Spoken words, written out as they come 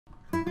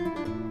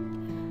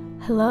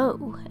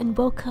Hello and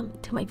welcome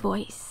to my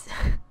voice.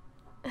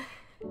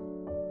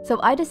 So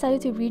I decided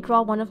to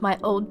redraw one of my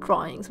old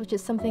drawings, which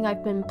is something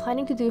I've been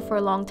planning to do for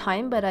a long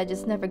time, but I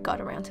just never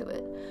got around to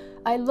it.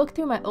 I looked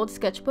through my old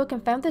sketchbook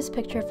and found this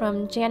picture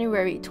from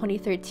January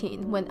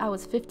 2013 when I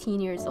was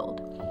 15 years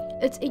old.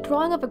 It's a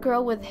drawing of a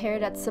girl with hair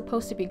that's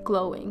supposed to be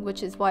glowing,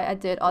 which is why I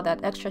did all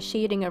that extra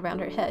shading around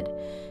her head.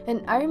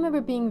 And I remember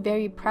being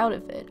very proud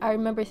of it. I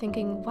remember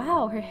thinking,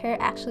 wow, her hair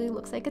actually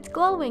looks like it's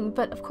glowing,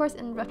 but of course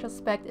in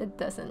retrospect it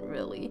doesn't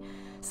really.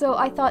 So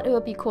I thought it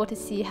would be cool to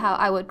see how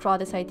I would draw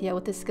this idea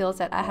with the skills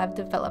that I have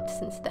developed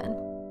since then.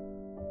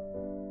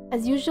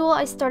 As usual,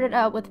 I started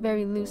out with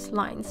very loose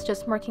lines,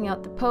 just marking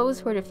out the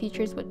pose, where the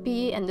features would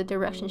be, and the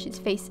direction she's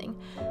facing.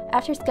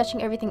 After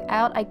sketching everything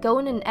out, I go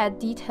in and add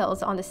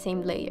details on the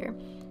same layer.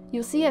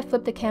 You'll see I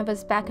flip the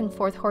canvas back and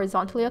forth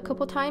horizontally a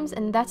couple times,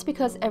 and that's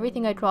because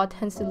everything I draw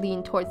tends to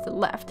lean towards the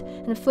left,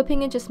 and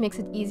flipping it just makes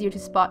it easier to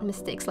spot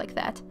mistakes like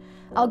that.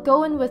 I'll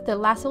go in with the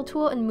lasso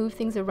tool and move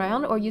things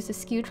around, or use the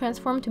skew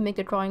transform to make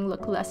the drawing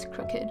look less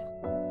crooked.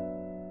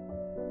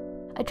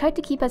 I tried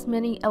to keep as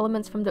many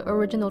elements from the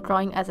original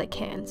drawing as I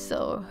can,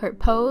 so her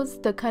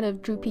pose, the kind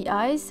of droopy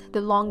eyes,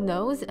 the long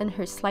nose, and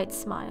her slight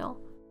smile.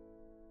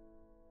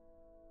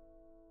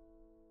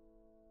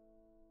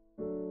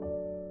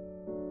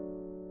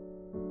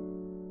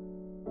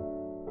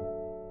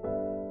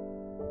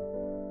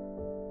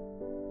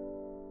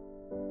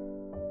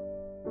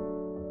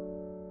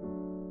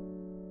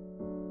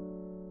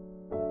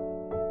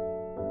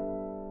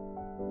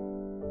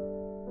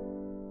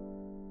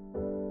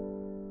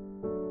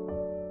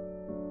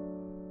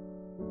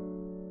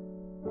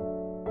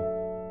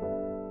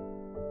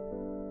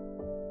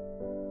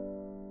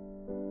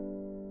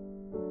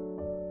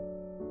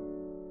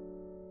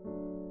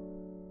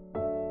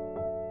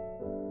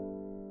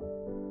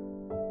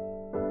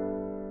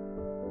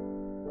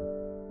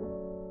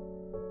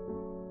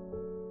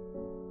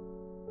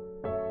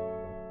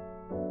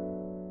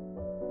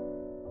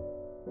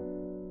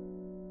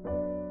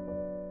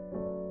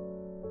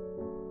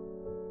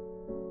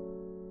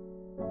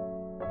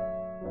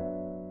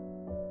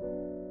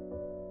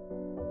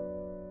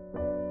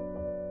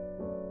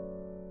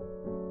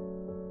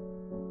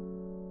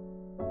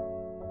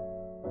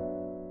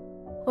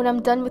 When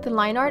I'm done with the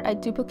line art, I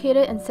duplicate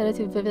it and set it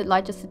to vivid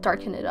light just to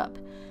darken it up.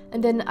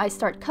 And then I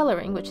start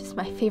coloring, which is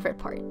my favorite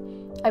part.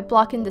 I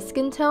block in the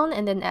skin tone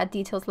and then add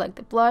details like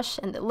the blush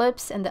and the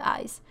lips and the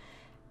eyes.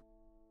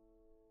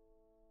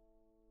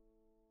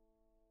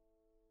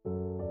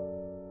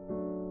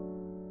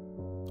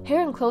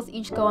 Hair and clothes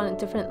each go on a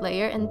different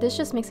layer, and this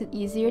just makes it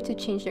easier to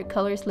change their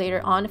colors later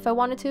on if I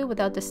wanted to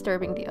without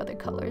disturbing the other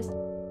colors.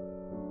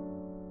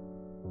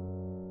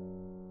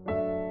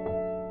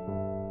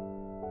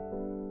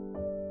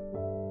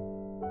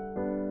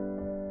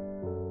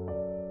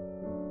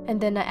 And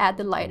then I add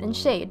the light and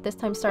shade, this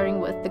time starting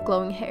with the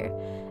glowing hair.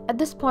 At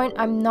this point,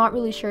 I'm not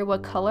really sure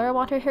what color I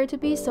want her hair to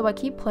be, so I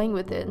keep playing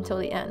with it until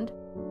the end.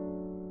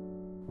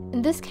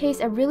 In this case,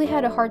 I really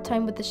had a hard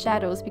time with the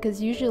shadows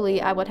because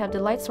usually I would have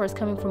the light source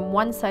coming from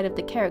one side of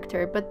the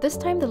character, but this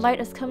time the light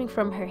is coming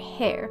from her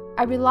hair.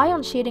 I rely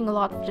on shading a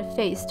lot for the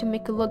face to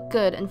make it look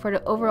good and for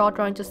the overall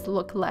drawing just to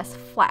look less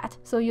flat.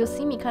 So you'll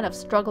see me kind of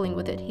struggling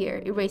with it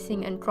here,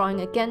 erasing and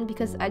drawing again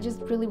because I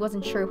just really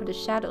wasn't sure where the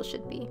shadows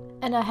should be.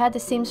 And I had the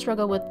same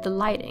struggle with the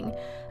lighting.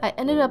 I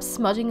ended up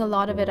smudging a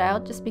lot of it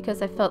out just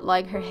because I felt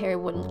like her hair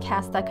wouldn't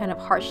cast that kind of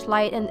harsh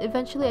light, and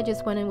eventually I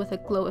just went in with a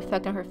glow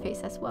effect on her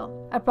face as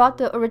well. I brought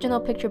the original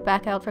picture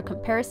back out for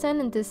comparison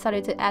and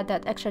decided to add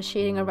that extra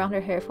shading around her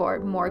hair for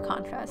more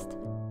contrast.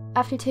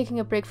 After taking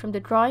a break from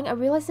the drawing, I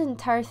realized the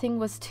entire thing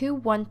was too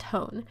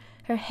one-tone.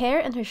 Her hair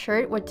and her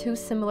shirt were too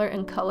similar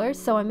in color,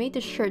 so I made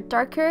the shirt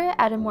darker,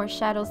 added more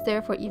shadows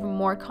there for even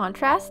more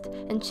contrast,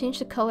 and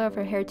changed the color of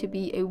her hair to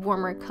be a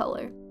warmer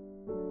color.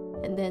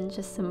 And then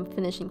just some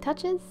finishing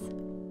touches.